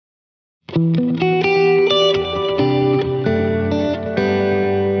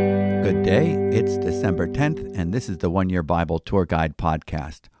It's December 10th, and this is the One Year Bible Tour Guide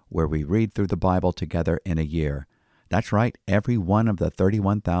podcast, where we read through the Bible together in a year. That's right, every one of the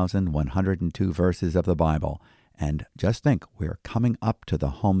 31,102 verses of the Bible. And just think, we're coming up to the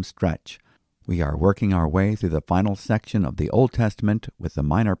home stretch. We are working our way through the final section of the Old Testament with the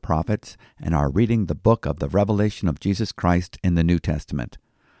minor prophets and are reading the book of the Revelation of Jesus Christ in the New Testament.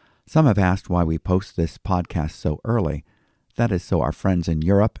 Some have asked why we post this podcast so early. That is so our friends in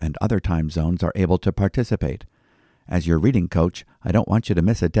Europe and other time zones are able to participate. As your reading coach, I don't want you to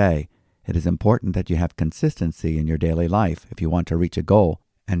miss a day. It is important that you have consistency in your daily life if you want to reach a goal,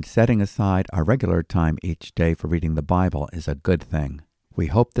 and setting aside a regular time each day for reading the Bible is a good thing. We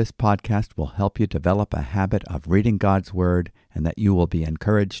hope this podcast will help you develop a habit of reading God's Word and that you will be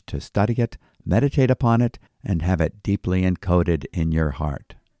encouraged to study it, meditate upon it, and have it deeply encoded in your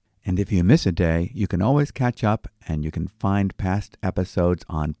heart. And if you miss a day, you can always catch up, and you can find past episodes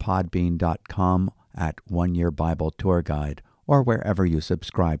on podbean.com at One Year Bible Tour Guide or wherever you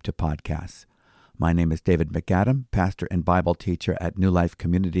subscribe to podcasts. My name is David MacAdam, pastor and Bible teacher at New Life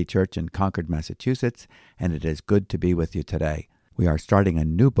Community Church in Concord, Massachusetts, and it is good to be with you today. We are starting a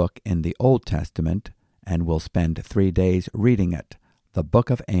new book in the Old Testament, and we'll spend 3 days reading it, the book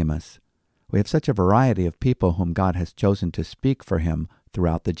of Amos. We have such a variety of people whom God has chosen to speak for him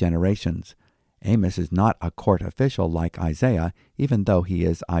throughout the generations. Amos is not a court official like Isaiah, even though he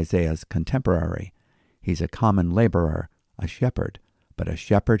is Isaiah's contemporary. He's a common laborer, a shepherd, but a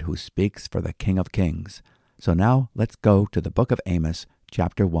shepherd who speaks for the King of Kings. So now let's go to the book of Amos,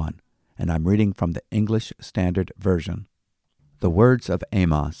 chapter 1, and I'm reading from the English Standard Version. The words of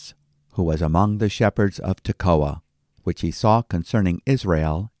Amos, who was among the shepherds of Tekoa, which he saw concerning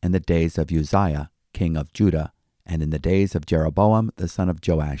Israel in the days of Uzziah, king of Judah, and in the days of Jeroboam the son of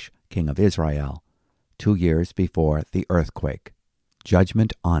Joash, king of Israel, 2 years before the earthquake.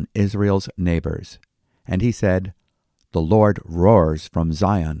 Judgment on Israel's neighbors. And he said, The Lord roars from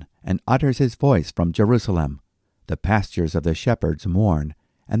Zion, and utters his voice from Jerusalem. The pastures of the shepherds mourn,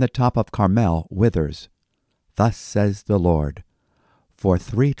 and the top of Carmel withers. Thus says the Lord, For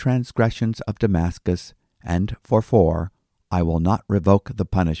 3 transgressions of Damascus, and for 4, I will not revoke the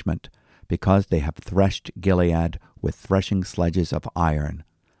punishment, because they have threshed Gilead with threshing sledges of iron.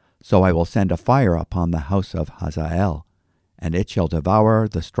 So I will send a fire upon the house of Hazael, and it shall devour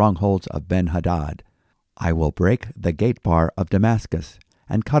the strongholds of Ben-Hadad. I will break the gate bar of Damascus,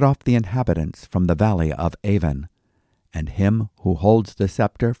 and cut off the inhabitants from the valley of Avon, and him who holds the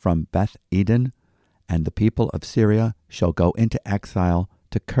scepter from Beth-Eden, and the people of Syria shall go into exile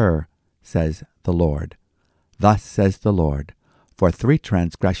to Kir, says the Lord. Thus says the Lord, For 3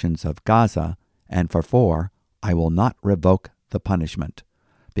 transgressions of Gaza, and for 4, I will not revoke the punishment,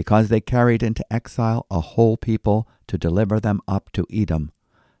 because they carried into exile a whole people to deliver them up to Edom.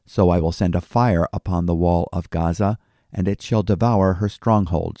 So I will send a fire upon the wall of Gaza, and it shall devour her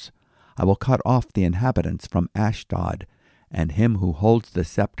strongholds. I will cut off the inhabitants from Ashdod, and him who holds the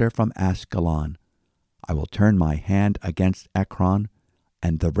scepter from Ashkelon. I will turn my hand against Ekron,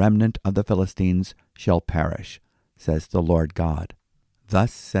 and the remnant of the Philistines shall perish, says the Lord God.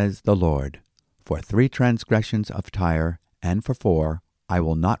 Thus says the Lord, For 3 transgressions of Tyre, and for 4, I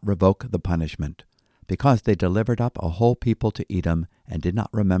will not revoke the punishment, because they delivered up a whole people to Edom, and did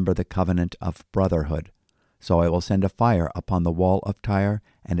not remember the covenant of brotherhood. So I will send a fire upon the wall of Tyre,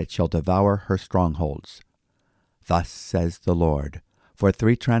 and it shall devour her strongholds. Thus says the Lord, For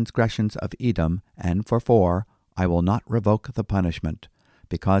 3 transgressions of Edom, and for 4, I will not revoke the punishment,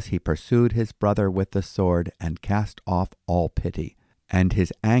 because he pursued his brother with the sword, and cast off all pity, and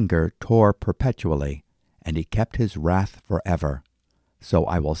his anger tore perpetually, and he kept his wrath forever. So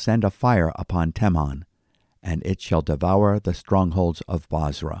I will send a fire upon Teman, and it shall devour the strongholds of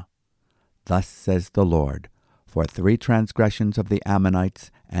Bozrah. Thus says the Lord, For 3 transgressions of the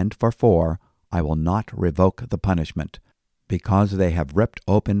Ammonites, and for 4, I will not revoke the punishment, because they have ripped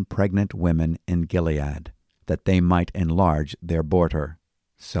open pregnant women in Gilead, that they might enlarge their border.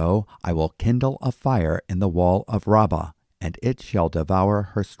 So I will kindle a fire in the wall of Rabbah, and it shall devour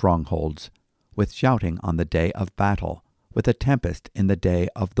her strongholds, with shouting on the day of battle, with a tempest in the day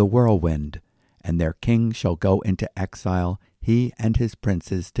of the whirlwind. And their king shall go into exile, he and his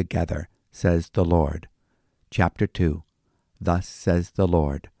princes together, says the Lord. Chapter 2. Thus says the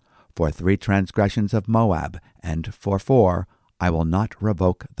Lord, For 3 transgressions of Moab, and for 4, I will not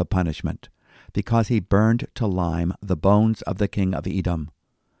revoke the punishment, because he burned to lime the bones of the king of Edom.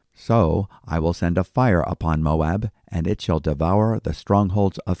 So I will send a fire upon Moab, and it shall devour the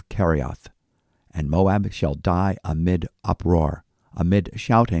strongholds of Kerioth. And Moab shall die amid uproar, amid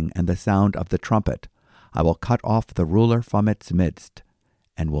shouting and the sound of the trumpet. I will cut off the ruler from its midst,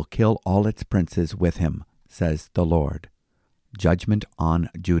 and will kill all its princes with him, says the Lord. Judgment on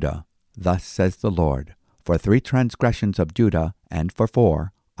Judah. Thus says the Lord, for 3 transgressions of Judah, and for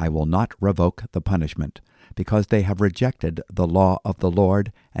 4, I will not revoke the punishment, because they have rejected the law of the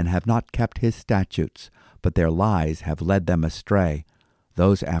Lord, and have not kept his statutes, but their lies have led them astray,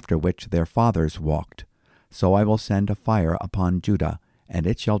 those after which their fathers walked. So I will send a fire upon Judah, and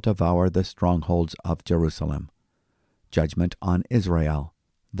it shall devour the strongholds of Jerusalem. Judgment on Israel.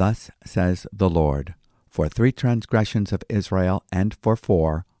 Thus says the Lord, for 3 transgressions of Israel, and for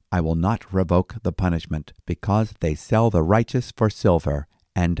 4, I will not revoke the punishment, because they sell the righteous for silver,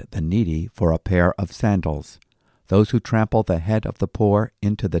 and the needy for a pair of sandals. Those who trample the head of the poor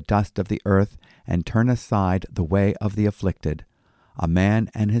into the dust of the earth, and turn aside the way of the afflicted. A man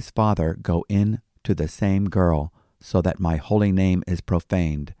and his father go in to the same girl, so that my holy name is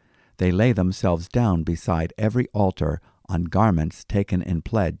profaned. They lay themselves down beside every altar on garments taken in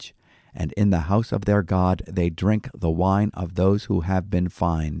pledge, and in the house of their God they drink the wine of those who have been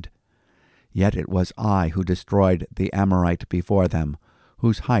fined. Yet it was I who destroyed the Amorite before them,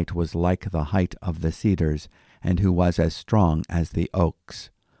 whose height was like the height of the cedars, and who was as strong as the oaks.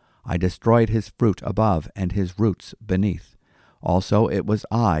 I destroyed his fruit above and his roots beneath. Also it was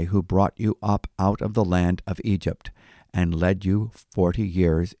I who brought you up out of the land of Egypt, and led you 40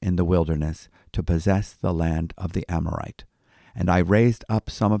 years in the wilderness to possess the land of the Amorite. And I raised up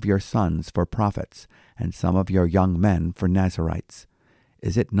some of your sons for prophets, and some of your young men for Nazirites.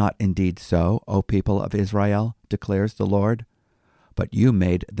 Is it not indeed so, O people of Israel, declares the Lord? But you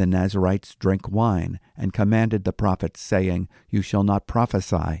made the Nazirites drink wine, and commanded the prophets, saying, You shall not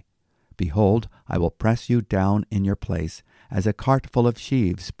prophesy. Behold, I will press you down in your place, as a cart full of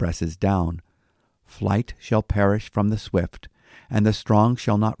sheaves presses down. Flight shall perish from the swift, and the strong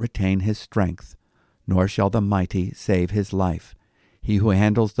shall not retain his strength, nor shall the mighty save his life. He who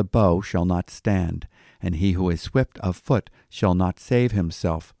handles the bow shall not stand, and he who is swift of foot shall not save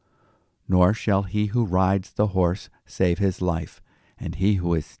himself. Nor shall he who rides the horse save his life, and he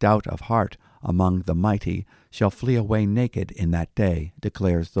who is stout of heart among the mighty shall flee away naked in that day,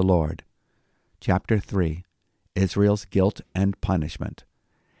 declares the Lord. Chapter 3. Israel's guilt and punishment.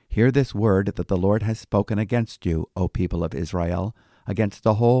 Hear this word that the Lord has spoken against you, O people of Israel, against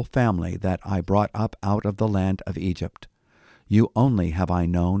the whole family that I brought up out of the land of Egypt. You only have I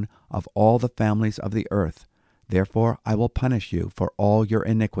known of all the families of the earth. Therefore I will punish you for all your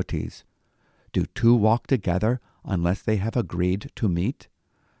iniquities. Do 2 walk together unless they have agreed to meet?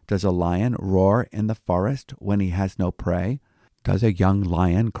 Does a lion roar in the forest when he has no prey? Does a young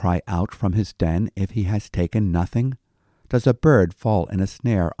lion cry out from his den if he has taken nothing? Does a bird fall in a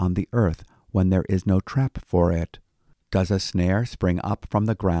snare on the earth when there is no trap for it? Does a snare spring up from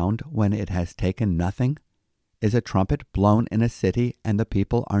the ground when it has taken nothing? Is a trumpet blown in a city and the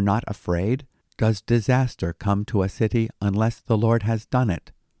people are not afraid? Does disaster come to a city unless the Lord has done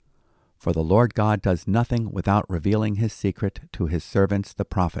it? For the Lord God does nothing without revealing his secret to his servants the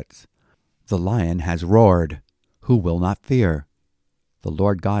prophets. The lion has roared. Who will not fear? The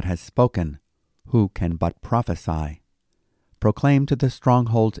Lord God has spoken. Who can but prophesy? Proclaim to the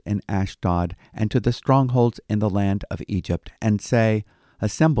strongholds in Ashdod and to the strongholds in the land of Egypt, and say,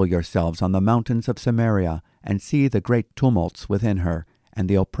 Assemble yourselves on the mountains of Samaria, and see the great tumults within her, and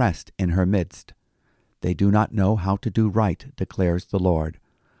the oppressed in her midst. They do not know how to do right, declares the Lord,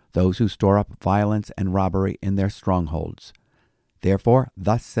 those who store up violence and robbery in their strongholds. Therefore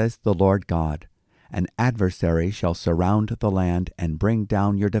thus says the Lord God, An adversary shall surround the land and bring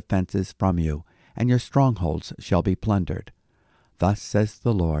down your defenses from you, and your strongholds shall be plundered. Thus says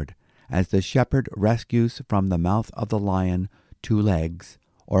the Lord, As the shepherd rescues from the mouth of the lion 2 legs,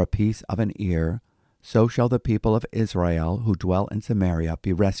 or a piece of an ear, so shall the people of Israel who dwell in Samaria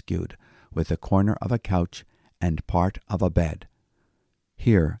be rescued, with the corner of a couch and part of a bed.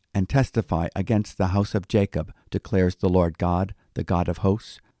 Hear and testify against the house of Jacob, declares the Lord God, the God of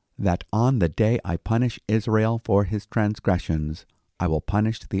hosts, that on the day I punish Israel for his transgressions, I will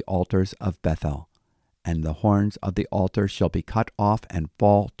punish the altars of Bethel. And the horns of the altar shall be cut off and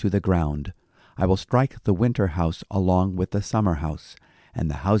fall to the ground. I will strike the winter house along with the summer house, and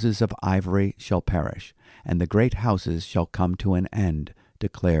the houses of ivory shall perish, and the great houses shall come to an end,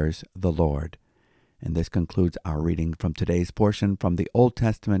 declares the Lord. And this concludes our reading from today's portion from the Old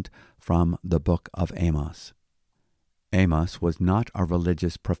Testament from the book of Amos. Amos was not a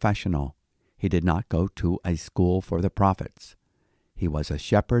religious professional. He did not go to a school for the prophets. He was a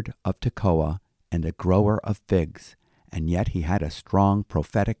shepherd of Tekoa and a grower of figs, and yet he had a strong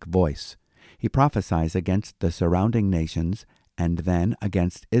prophetic voice. He prophesied against the surrounding nations and then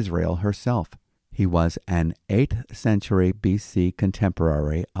against Israel herself. He was an 8th century BC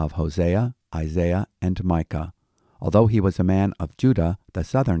contemporary of Hosea, Isaiah, and Micah. Although he was a man of Judah, the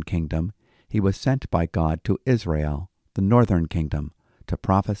southern kingdom, he was sent by God to Israel, the northern kingdom, to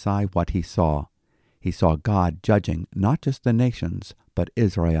prophesy what he saw. He saw God judging not just the nations, but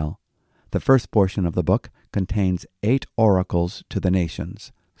Israel. The first portion of the book contains 8 oracles to the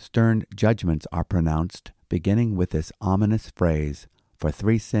nations. Stern judgments are pronounced, beginning with this ominous phrase, "For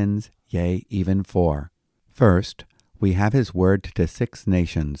 3 sins, yea, even 4. First, we have his word to 6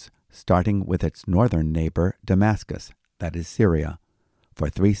 nations, starting with its northern neighbor, Damascus, that is Syria. For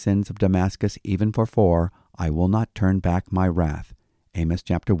 3 sins of Damascus, even for 4, I will not turn back my wrath. Amos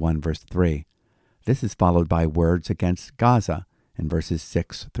chapter 1, verse 3. This is followed by words against Gaza in verses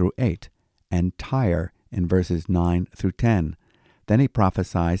 6 through 8, and Tyre in verses 9 through 10. Then he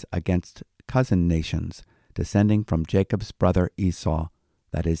prophesies against cousin nations, descending from Jacob's brother Esau,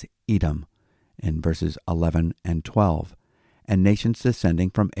 that is Edom, in verses 11 and 12, and nations descending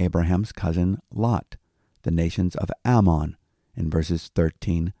from Abraham's cousin Lot, the nations of Ammon, in verses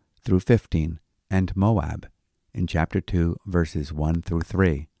 13 through 15, and Moab, in chapter 2, verses 1 through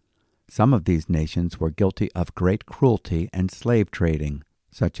 3. Some of these nations were guilty of great cruelty and slave trading,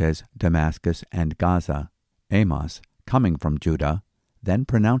 such as Damascus and Gaza. Amos, coming from Judah, then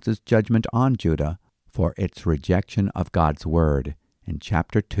pronounces judgment on Judah for its rejection of God's word, in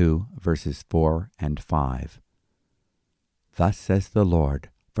chapter 2, verses 4 and 5. Thus says the Lord,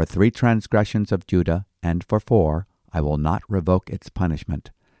 for 3 transgressions of Judah, and for 4, I will not revoke its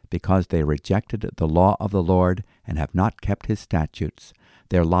punishment, because they rejected the law of the Lord and have not kept his statutes.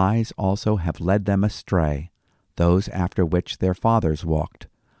 Their lies also have led them astray, those after which their fathers walked.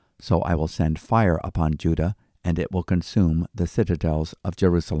 So I will send fire upon Judah, and it will consume the citadels of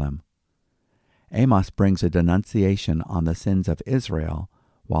Jerusalem. Amos brings a denunciation on the sins of Israel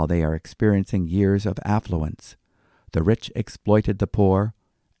while they are experiencing years of affluence. The rich exploited the poor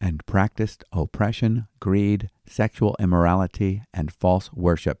and practiced oppression, greed, sexual immorality, and false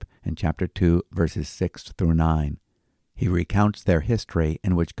worship in chapter 2, verses 6 through 9. He recounts their history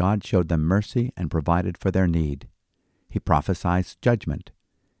in which God showed them mercy and provided for their need. He prophesies judgment.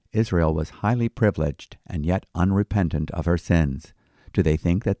 Israel was highly privileged and yet unrepentant of her sins. Do they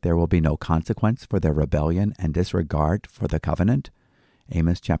think that there will be no consequence for their rebellion and disregard for the covenant?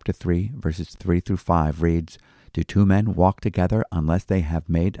 Amos chapter 3, verses 3 through 5 reads, Do 2 men walk together unless they have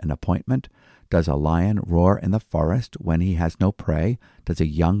made an appointment? Does a lion roar in the forest when he has no prey? Does a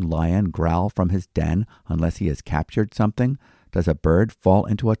young lion growl from his den unless he has captured something? Does a bird fall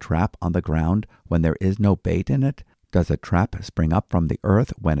into a trap on the ground when there is no bait in it? Does a trap spring up from the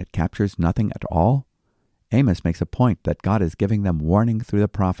earth when it captures nothing at all? Amos makes a point that God is giving them warning through the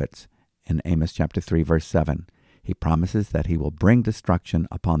prophets. In Amos chapter 3, verse 7, he promises that he will bring destruction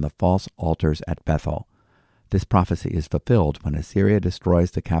upon the false altars at Bethel. This prophecy is fulfilled when Assyria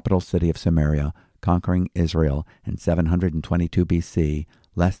destroys the capital city of Samaria, conquering Israel in 722 BC,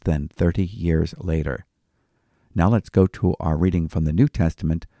 less than 30 years later. Now let's go to our reading from the New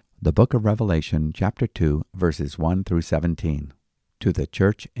Testament, the book of Revelation, chapter 2, verses 1 through 17. To the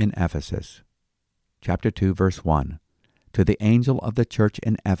church in Ephesus. Chapter 2, verse 1. To the angel of the church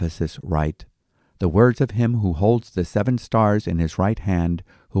in Ephesus write, The words of him who holds the 7 stars in his right hand,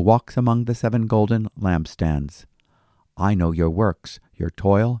 who walks among the 7 golden lampstands. I know your works, your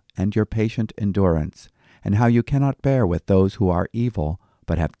toil, and your patient endurance, and how you cannot bear with those who are evil,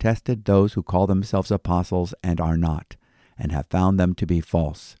 but have tested those who call themselves apostles and are not, and have found them to be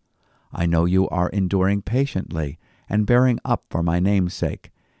false. I know you are enduring patiently, and bearing up for my name's sake,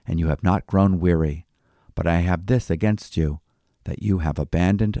 and you have not grown weary. But I have this against you, that you have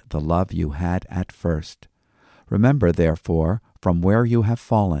abandoned the love you had at first. Remember, therefore, from where you have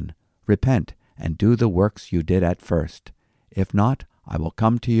fallen, repent, and do the works you did at first. If not, I will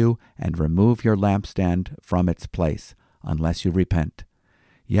come to you and remove your lampstand from its place, unless you repent.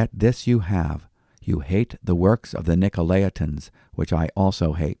 Yet this you have, you hate the works of the Nicolaitans, which I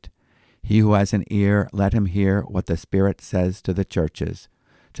also hate. He who has an ear, let him hear what the Spirit says to the churches.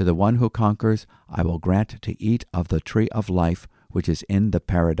 To the one who conquers, I will grant to eat of the tree of life, which is in the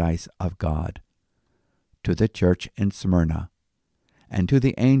paradise of God. To the church in Smyrna. And to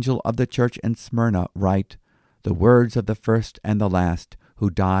the angel of the church in Smyrna write, The words of the first and the last, who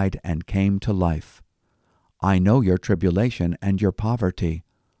died and came to life. I know your tribulation and your poverty,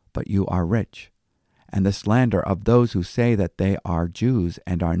 but you are rich, and the slander of those who say that they are Jews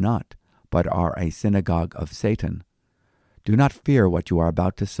and are not, but are a synagogue of Satan. Do not fear what you are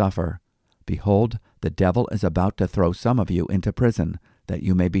about to suffer. Behold, the devil is about to throw some of you into prison, that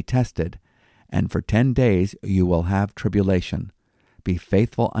you may be tested, and for 10 days you will have tribulation. Be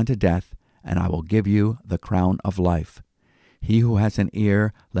faithful unto death, and I will give you the crown of life. He who has an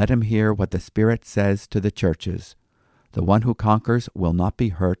ear, let him hear what the Spirit says to the churches. The one who conquers will not be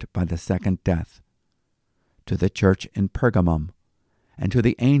hurt by the second death. To the church in Pergamum, and to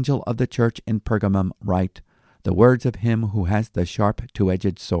the angel of the church in Pergamum write the words of him who has the sharp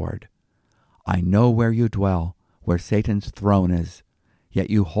two-edged sword. I know where you dwell, where Satan's throne is. Yet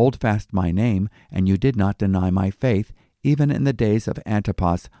you hold fast my name, and you did not deny my faith, even in the days of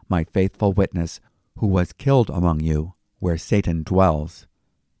Antipas, my faithful witness, who was killed among you, where Satan dwells.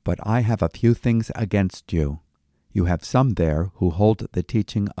 But I have a few things against you. You have some there who hold the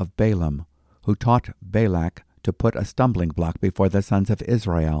teaching of Balaam, who taught Balak to put a stumbling block before the sons of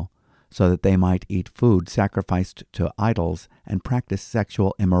Israel, so that they might eat food sacrificed to idols and practice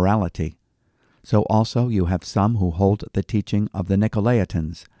sexual immorality. So also you have some who hold the teaching of the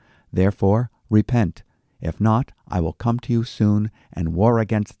Nicolaitans. Therefore repent. If not, I will come to you soon and war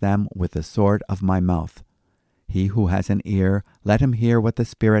against them with the sword of my mouth. He who has an ear, let him hear what the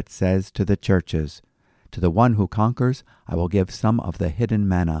Spirit says to the churches. To the one who conquers, I will give some of the hidden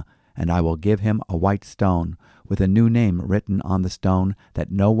manna, and I will give him a white stone, with a new name written on the stone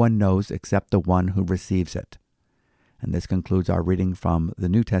that no one knows except the one who receives it. And this concludes our reading from the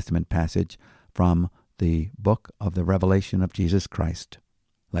New Testament passage from the book of the Revelation of Jesus Christ.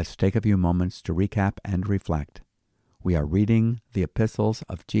 Let's take a few moments to recap and reflect. We are reading the epistles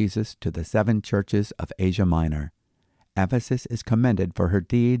of Jesus to the 7 churches of Asia Minor. Ephesus is commended for her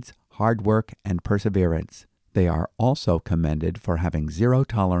deeds, hard work, and perseverance. They are also commended for having zero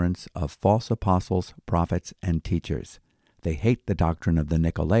tolerance of false apostles, prophets, and teachers. They hate the doctrine of the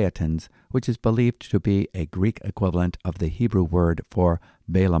Nicolaitans, which is believed to be a Greek equivalent of the Hebrew word for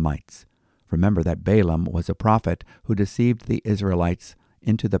Balaamites. Remember that Balaam was a prophet who deceived the Israelites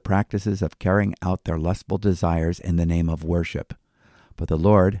into the practices of carrying out their lustful desires in the name of worship. But the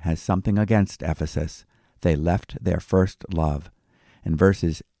Lord has something against Ephesus. They left their first love. In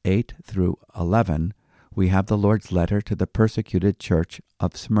verses 8 through 11, we have the Lord's letter to the persecuted church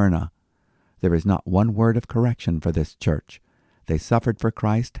of Smyrna. There is not one word of correction for this church. They suffered for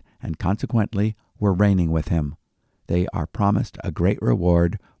Christ and consequently were reigning with him. They are promised a great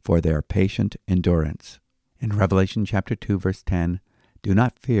reward for their patient endurance. In Revelation chapter 2, verse 10, do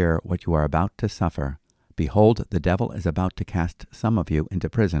not fear what you are about to suffer. Behold, the devil is about to cast some of you into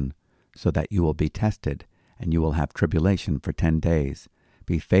prison, so that you will be tested, and you will have tribulation for 10 days.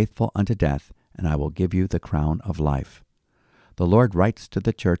 Be faithful unto death, and I will give you the crown of life. The Lord writes to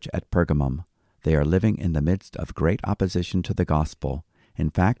the church at Pergamum. They are living in the midst of great opposition to the gospel.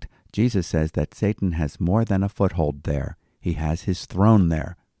 In fact, Jesus says that Satan has more than a foothold there. He has his throne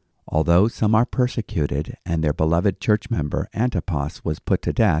there. Although some are persecuted and their beloved church member Antipas was put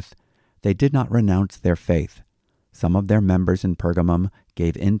to death, they did not renounce their faith. Some of their members in Pergamum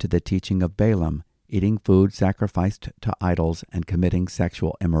gave in to the teaching of Balaam, eating food sacrificed to idols and committing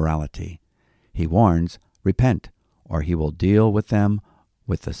sexual immorality. He warns, repent, or he will deal with them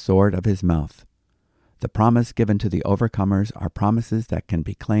with the sword of his mouth. The promise given to the overcomers are promises that can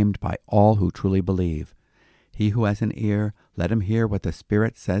be claimed by all who truly believe. He who has an ear, let him hear what the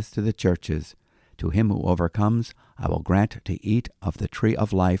Spirit says to the churches. To him who overcomes, I will grant to eat of the tree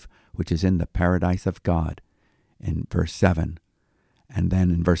of life, which is in the paradise of God. In verse 7. And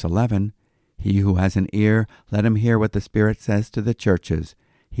then in verse 11, he who has an ear, let him hear what the Spirit says to the churches.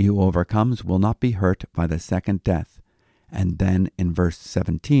 He who overcomes will not be hurt by the second death. And then in verse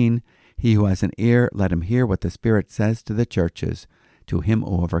 17, he who has an ear, let him hear what the Spirit says to the churches. To him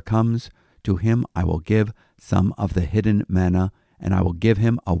who overcomes, to him I will give some of the hidden manna, and I will give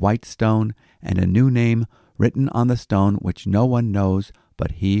him a white stone and a new name written on the stone which no one knows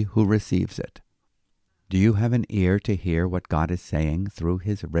but he who receives it. Do you have an ear to hear what God is saying through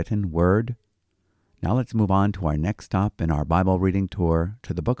his written word? Now let's move on to our next stop in our Bible reading tour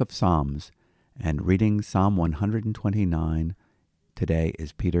to the book of Psalms, and reading Psalm 129 today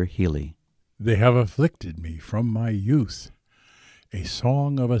is Peter Healy. They have afflicted me from my youth. A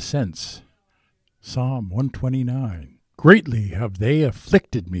song of ascents. Psalm 129. Greatly have they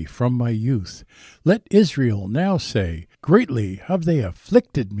afflicted me from my youth. Let Israel now say, greatly have they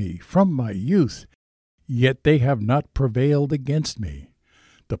afflicted me from my youth. Yet they have not prevailed against me.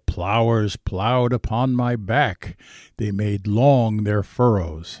 The plowers plowed upon my back. They made long their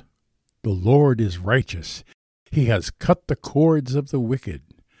furrows. The Lord is righteous. He has cut the cords of the wicked.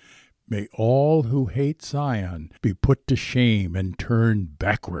 May all who hate Zion be put to shame and turn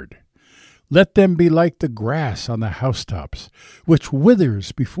backward. Let them be like the grass on the housetops, which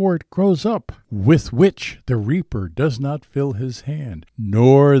withers before it grows up, with which the reaper does not fill his hand,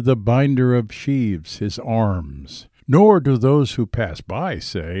 nor the binder of sheaves his arms. Nor do those who pass by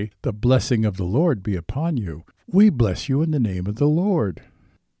say, "The blessing of the Lord be upon you. We bless you in the name of the Lord."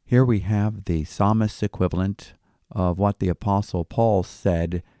 Here we have the psalmist's equivalent of what the Apostle Paul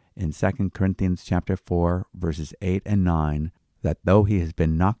said in 2 Corinthians chapter 4, verses 8 and 9, that though he has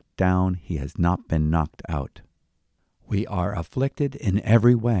been knocked down, he has not been knocked out. We are afflicted in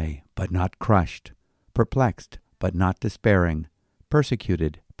every way, but not crushed, perplexed, but not despairing,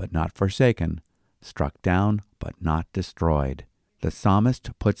 persecuted, but not forsaken, struck down, but not destroyed. The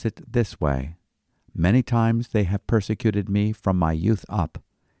psalmist puts it this way: "Many times they have persecuted me from my youth up,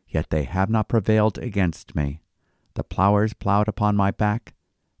 yet they have not prevailed against me. The plowers plowed upon my back,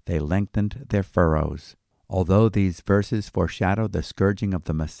 they lengthened their furrows." Although these verses foreshadow the scourging of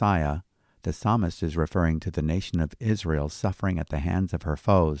the Messiah, the psalmist is referring to the nation of Israel suffering at the hands of her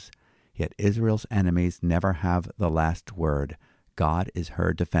foes. Yet Israel's enemies never have the last word. God is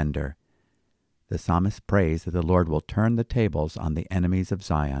her defender. The psalmist prays that the Lord will turn the tables on the enemies of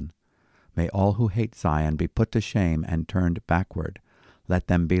Zion. May all who hate Zion be put to shame and turned backward. Let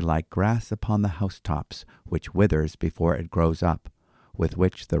them be like grass upon the housetops, which withers before it grows up, with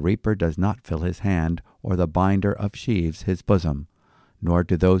which the reaper does not fill his hand, or the binder of sheaves his bosom. Nor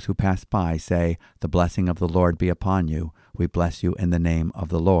do those who pass by say, "The blessing of the Lord be upon you. We bless you in the name of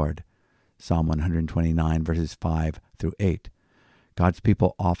the Lord." Psalm 129, verses 5 through 8. God's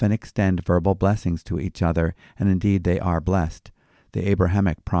people often extend verbal blessings to each other, and indeed they are blessed. The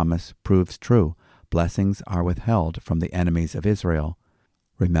Abrahamic promise proves true. Blessings are withheld from the enemies of Israel.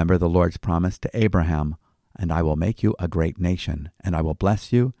 Remember the Lord's promise to Abraham, "And I will make you a great nation, and I will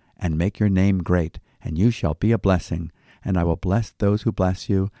bless you, and make your name great, and you shall be a blessing. And I will bless those who bless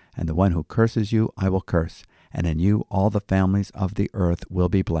you, and the one who curses you I will curse, and in you all the families of the earth will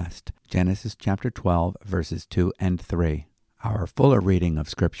be blessed." Genesis chapter 12, verses 2 and 3. Our fuller reading of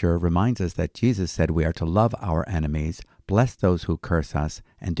Scripture reminds us that Jesus said we are to love our enemies, bless those who curse us,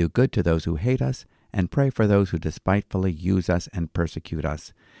 and do good to those who hate us, and pray for those who despitefully use us and persecute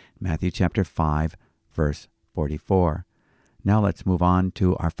us. Matthew chapter 5, verse 44. Now let's move on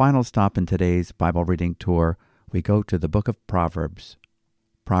to our final stop in today's Bible reading tour. We go to the book of Proverbs.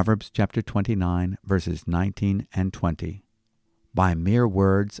 Proverbs chapter 29, verses 19 and 20. "By mere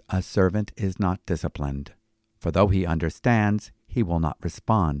words a servant is not disciplined, for though he understands, he will not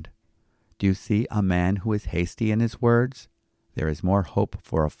respond. Do you see a man who is hasty in his words? There is more hope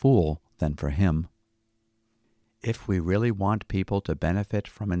for a fool than for him." If we really want people to benefit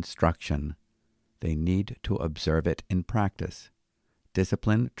from instruction, they need to observe it in practice.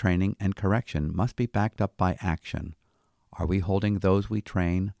 Discipline, training, and correction must be backed up by action. Are we holding those we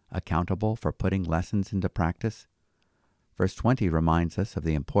train accountable for putting lessons into practice? Verse 20 reminds us of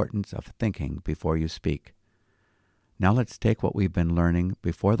the importance of thinking before you speak. Now let's take what we've been learning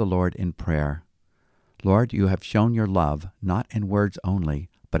before the Lord in prayer. Lord, you have shown your love, not in words only,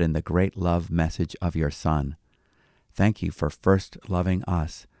 but in the great love message of your Son. Thank you for first loving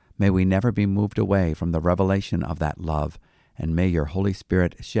us. May we never be moved away from the revelation of that love, and may your Holy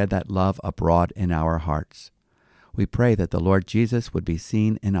Spirit shed that love abroad in our hearts. We pray that the Lord Jesus would be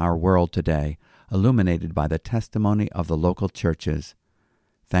seen in our world today, illuminated by the testimony of the local churches.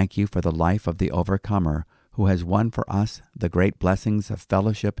 Thank you for the life of the overcomer, who has won for us the great blessings of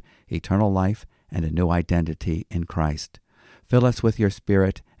fellowship, eternal life, and a new identity in Christ. Fill us with your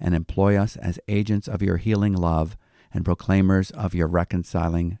Spirit and employ us as agents of your healing love and proclaimers of your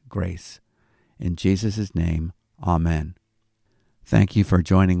reconciling grace. In Jesus' name, amen. Thank you for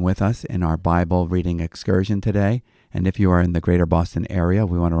joining with us in our Bible reading excursion today. And if you are in the greater Boston area,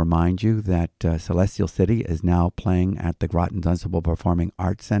 we want to remind you that Celestial City is now playing at the Groton Dunstable Performing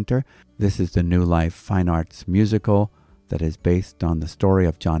Arts Center. This is the New Life Fine Arts musical that is based on the story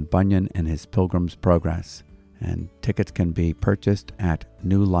of John Bunyan and his Pilgrim's Progress. And tickets can be purchased at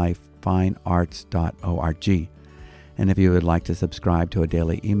newlifefinearts.org. And if you would like to subscribe to a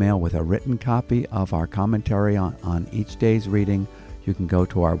daily email with a written copy of our commentary on each day's reading, you can go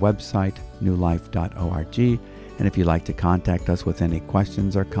to our website, newlife.org. And if you'd like to contact us with any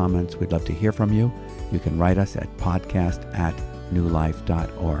questions or comments, we'd love to hear from you. You can write us at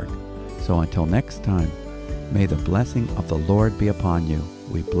podcast@newlife.org. So until next time, may the blessing of the Lord be upon you.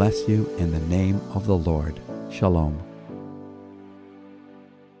 We bless you in the name of the Lord. Shalom.